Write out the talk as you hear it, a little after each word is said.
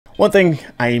One thing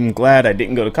I'm glad I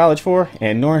didn't go to college for,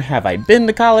 and nor have I been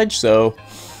to college, so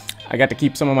I got to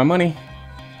keep some of my money.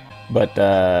 But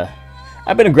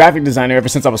I've been a graphic designer ever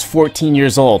since I was 14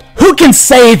 years old. Who can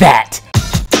say that?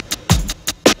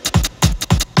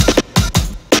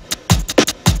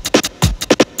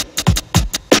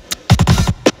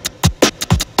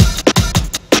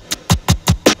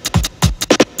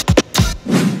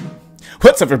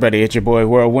 What's up, everybody? It's your boy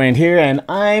Whirlwind here, and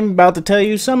I'm about to tell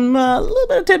you some little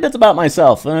bit of tidbits about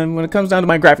myself. And when it comes down to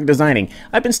my graphic designing,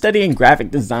 I've been studying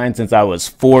graphic design since I was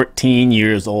 14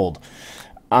 years old.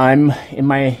 I'm in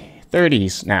my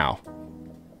 30s now.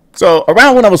 So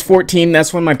around when I was 14,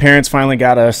 that's when my parents finally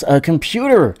got us a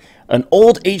computer, an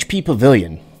old HP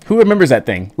Pavilion. Who remembers that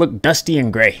thing? Looked dusty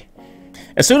and gray.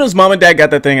 As soon as mom and dad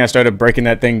got that thing, I started breaking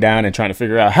that thing down and trying to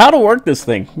figure out how to work this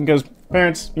thing. Because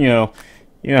parents, you know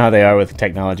how they are with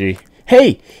technology.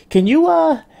 Hey, can you,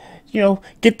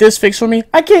 get this fixed for me?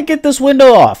 I can't get this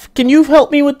window off. Can you help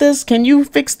me with this? Can you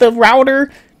fix the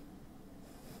router?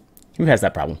 Who has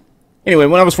that problem? Anyway,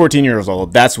 when I was 14 years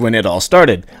old, that's when it all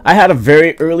started. I had a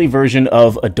very early version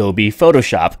of Adobe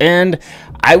Photoshop, and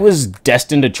I was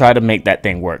destined to try to make that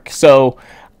thing work. So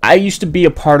I used to be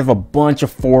a part of a bunch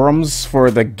of forums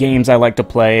for the games I like to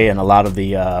play, and a lot of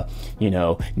the,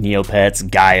 Neopets,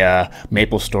 Gaia,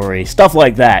 MapleStory, stuff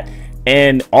like that.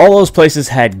 And all those places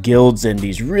had guilds and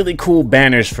these really cool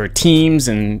banners for teams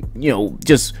and,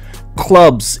 just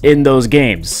clubs in those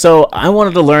games. So I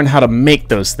wanted to learn how to make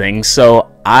those things,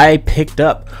 so I picked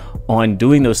up on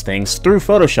doing those things through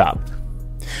Photoshop.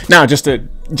 Now, just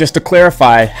to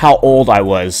clarify how old I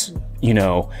was,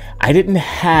 I didn't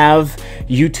have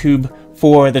YouTube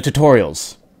for the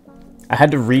tutorials. I had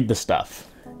to read the stuff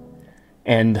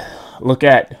and look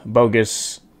at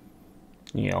bogus,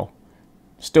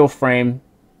 still frame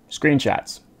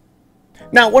screenshots.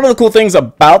 Now, one of the cool things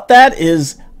about that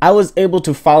is I was able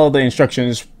to follow the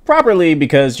instructions properly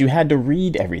because you had to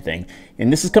read everything.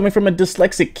 And this is coming from a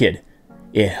dyslexic kid.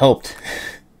 It helped.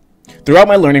 Throughout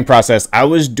my learning process, I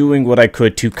was doing what I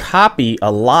could to copy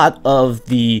a lot of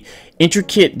the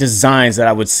intricate designs that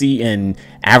I would see in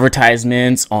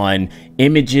advertisements, on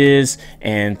images,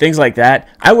 and things like that.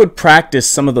 I would practice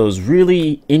some of those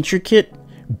really intricate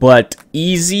but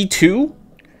easy to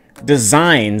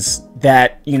designs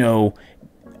that,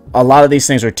 a lot of these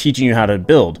things are teaching you how to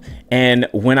build. And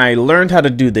when I learned how to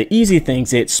do the easy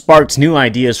things, it sparked new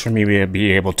ideas for me to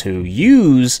be able to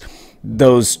use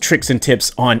those tricks and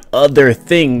tips on other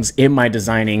things in my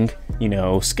designing,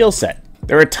 skill set.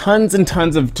 There are tons and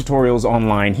tons of tutorials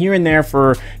online here and there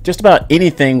for just about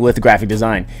anything with graphic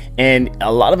design, and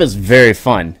a lot of it's very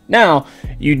fun. Now,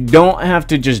 you don't have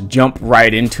to just jump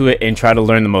right into it and try to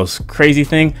learn the most crazy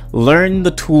thing. Learn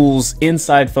the tools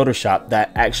inside Photoshop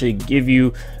that actually give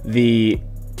you the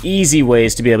easy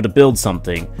ways to be able to build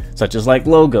something, such as like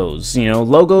logos.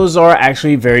 Logos are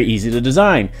actually very easy to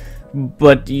design.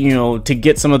 But, to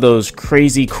get some of those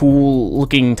crazy cool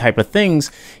looking type of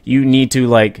things, you need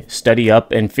to study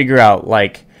up and figure out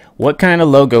what kind of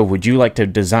logo would you like to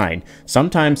design.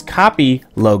 Sometimes copy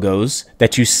logos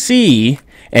that you see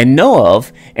and know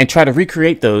of and try to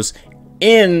recreate those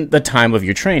in the time of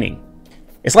your training.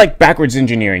 It's like backwards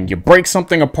engineering. You break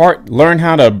something apart, learn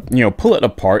how to, pull it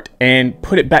apart and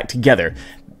put it back together.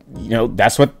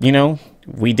 That's what,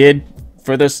 we did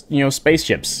for this,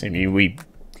 spaceships. I mean, we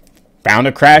found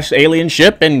a crashed alien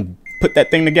ship and put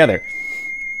that thing together.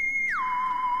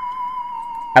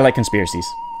 I like conspiracies.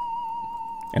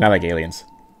 And I like aliens.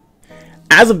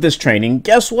 As of this training,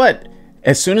 guess what?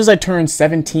 As soon as I turned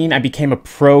 17, I became a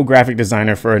pro graphic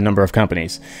designer for a number of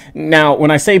companies. Now,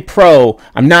 when I say pro,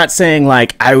 I'm not saying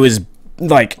I was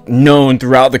known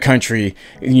throughout the country,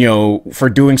 for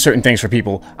doing certain things for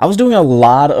people. I was doing a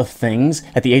lot of things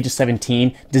at the age of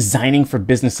 17, designing for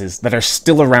businesses that are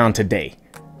still around today.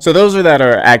 So those that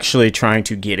are actually trying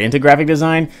to get into graphic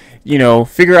design,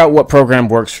 figure out what program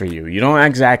works for you. You don't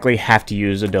exactly have to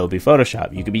use Adobe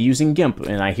Photoshop. You could be using GIMP,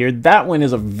 and I hear that one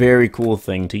is a very cool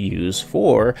thing to use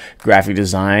for graphic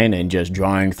design and just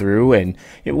drawing through and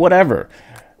whatever.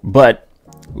 But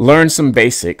learn some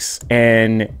basics,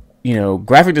 and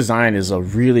graphic design is a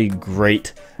really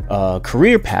great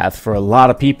career path for a lot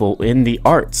of people in the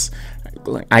arts.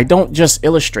 I don't just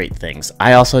illustrate things.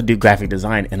 I also do graphic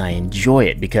design, and I enjoy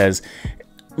it because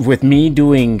with me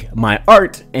doing my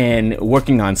art and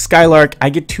working on Skylark,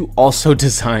 I get to also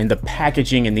design the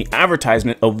packaging and the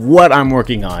advertisement of what I'm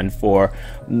working on for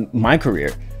my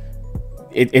career.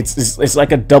 It's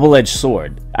like a double-edged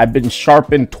sword. I've been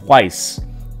sharpened twice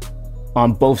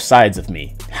on both sides of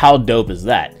me. How dope is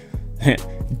that?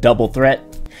 Double threat.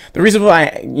 The reason why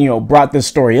I, brought this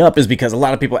story up is because a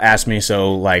lot of people ask me,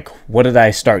 so like, what did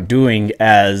I start doing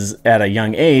at a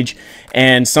young age?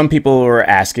 And some people were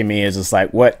asking me is just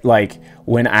like, what, like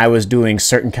when I was doing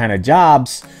certain kind of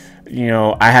jobs,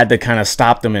 I had to kind of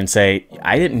stop them and say,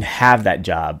 I didn't have that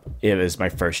job. It was my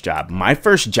first job. My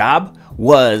first job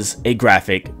was a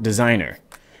graphic designer.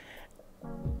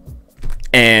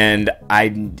 And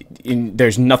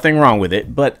there's nothing wrong with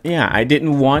it, but yeah, I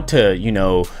didn't want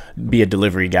to, be a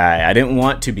delivery guy. I didn't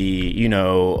want to be,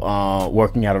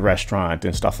 working at a restaurant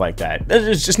and stuff like that.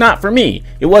 It's just not for me.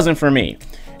 It wasn't for me.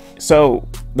 So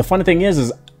the funny thing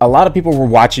is a lot of people were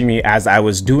watching me as I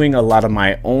was doing a lot of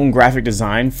my own graphic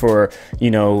design for,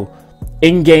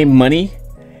 in-game money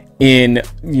in,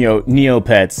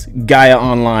 Neopets, Gaia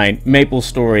Online,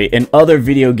 MapleStory, and other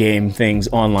video game things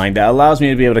online that allows me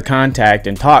to be able to contact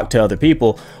and talk to other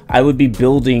people. I would be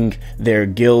building their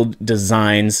guild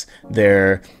designs,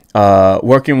 their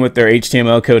working with their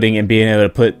HTML coding and being able to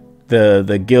put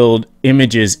the guild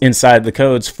images inside the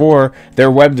codes for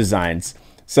their web designs.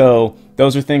 So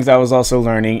those are things I was also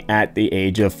learning at the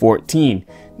age of 14.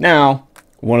 Now,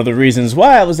 one of the reasons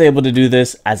why I was able to do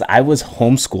this, as I was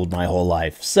homeschooled my whole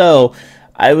life. So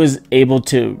I was able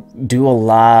to do a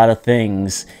lot of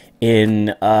things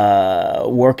in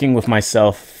working with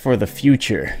myself for the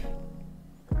future.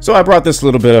 So I brought this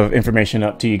little bit of information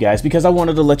up to you guys because I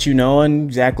wanted to let you know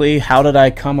exactly how did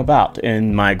I come about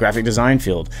in my graphic design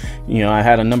field. I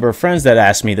had a number of friends that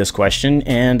asked me this question,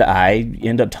 and I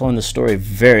end up telling the story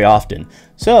very often.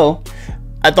 So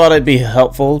I thought it'd be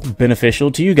helpful, beneficial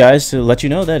to you guys to let you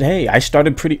know that, hey, I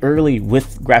started pretty early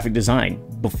with graphic design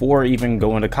before even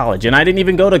going to college. And I didn't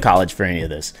even go to college for any of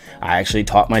this. I actually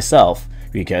taught myself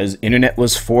because internet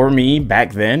was for me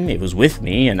back then. It was with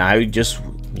me, and I just,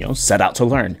 set out to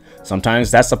learn. Sometimes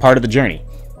that's a part of the journey.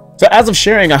 So as of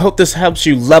sharing, I hope this helps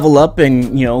you level up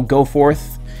and, go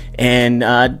forth and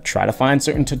try to find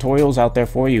certain tutorials out there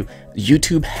for you.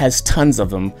 YouTube has tons of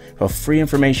them for free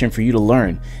information for you to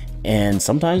learn. And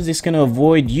sometimes it's going to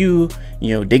avoid you,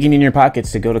 digging in your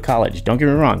pockets to go to college. Don't get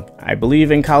me wrong. I believe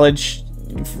in college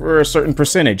for a certain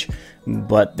percentage,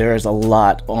 but there's a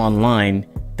lot online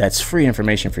that's free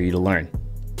information for you to learn.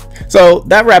 So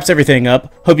that wraps everything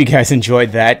up. Hope you guys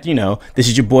enjoyed that. This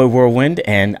is your boy Whirlwind,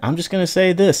 and I'm just going to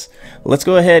say this. Let's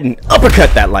go ahead and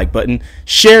uppercut that like button,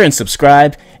 share and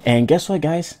subscribe. And guess what,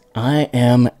 guys? I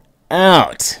am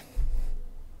out.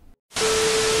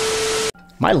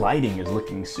 My lighting is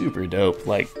looking super dope.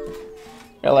 Like,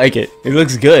 I like it. It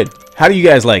looks good. How do you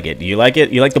guys like it? Do you like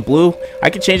it? You like the blue? I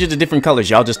can change it to different colors.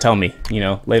 Y'all just tell me,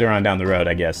 later on down the road,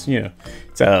 I guess.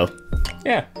 So,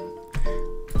 yeah.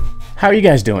 How are you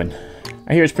guys doing?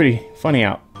 I hear it's pretty funny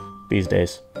out these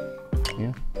days.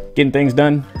 Yeah. Getting things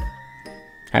done.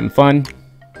 Having fun.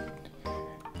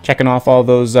 Checking off all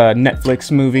those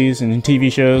Netflix movies and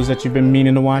TV shows that you've been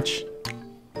meaning to watch.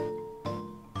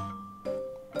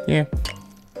 Yeah.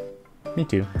 Me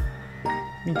too.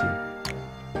 Me too.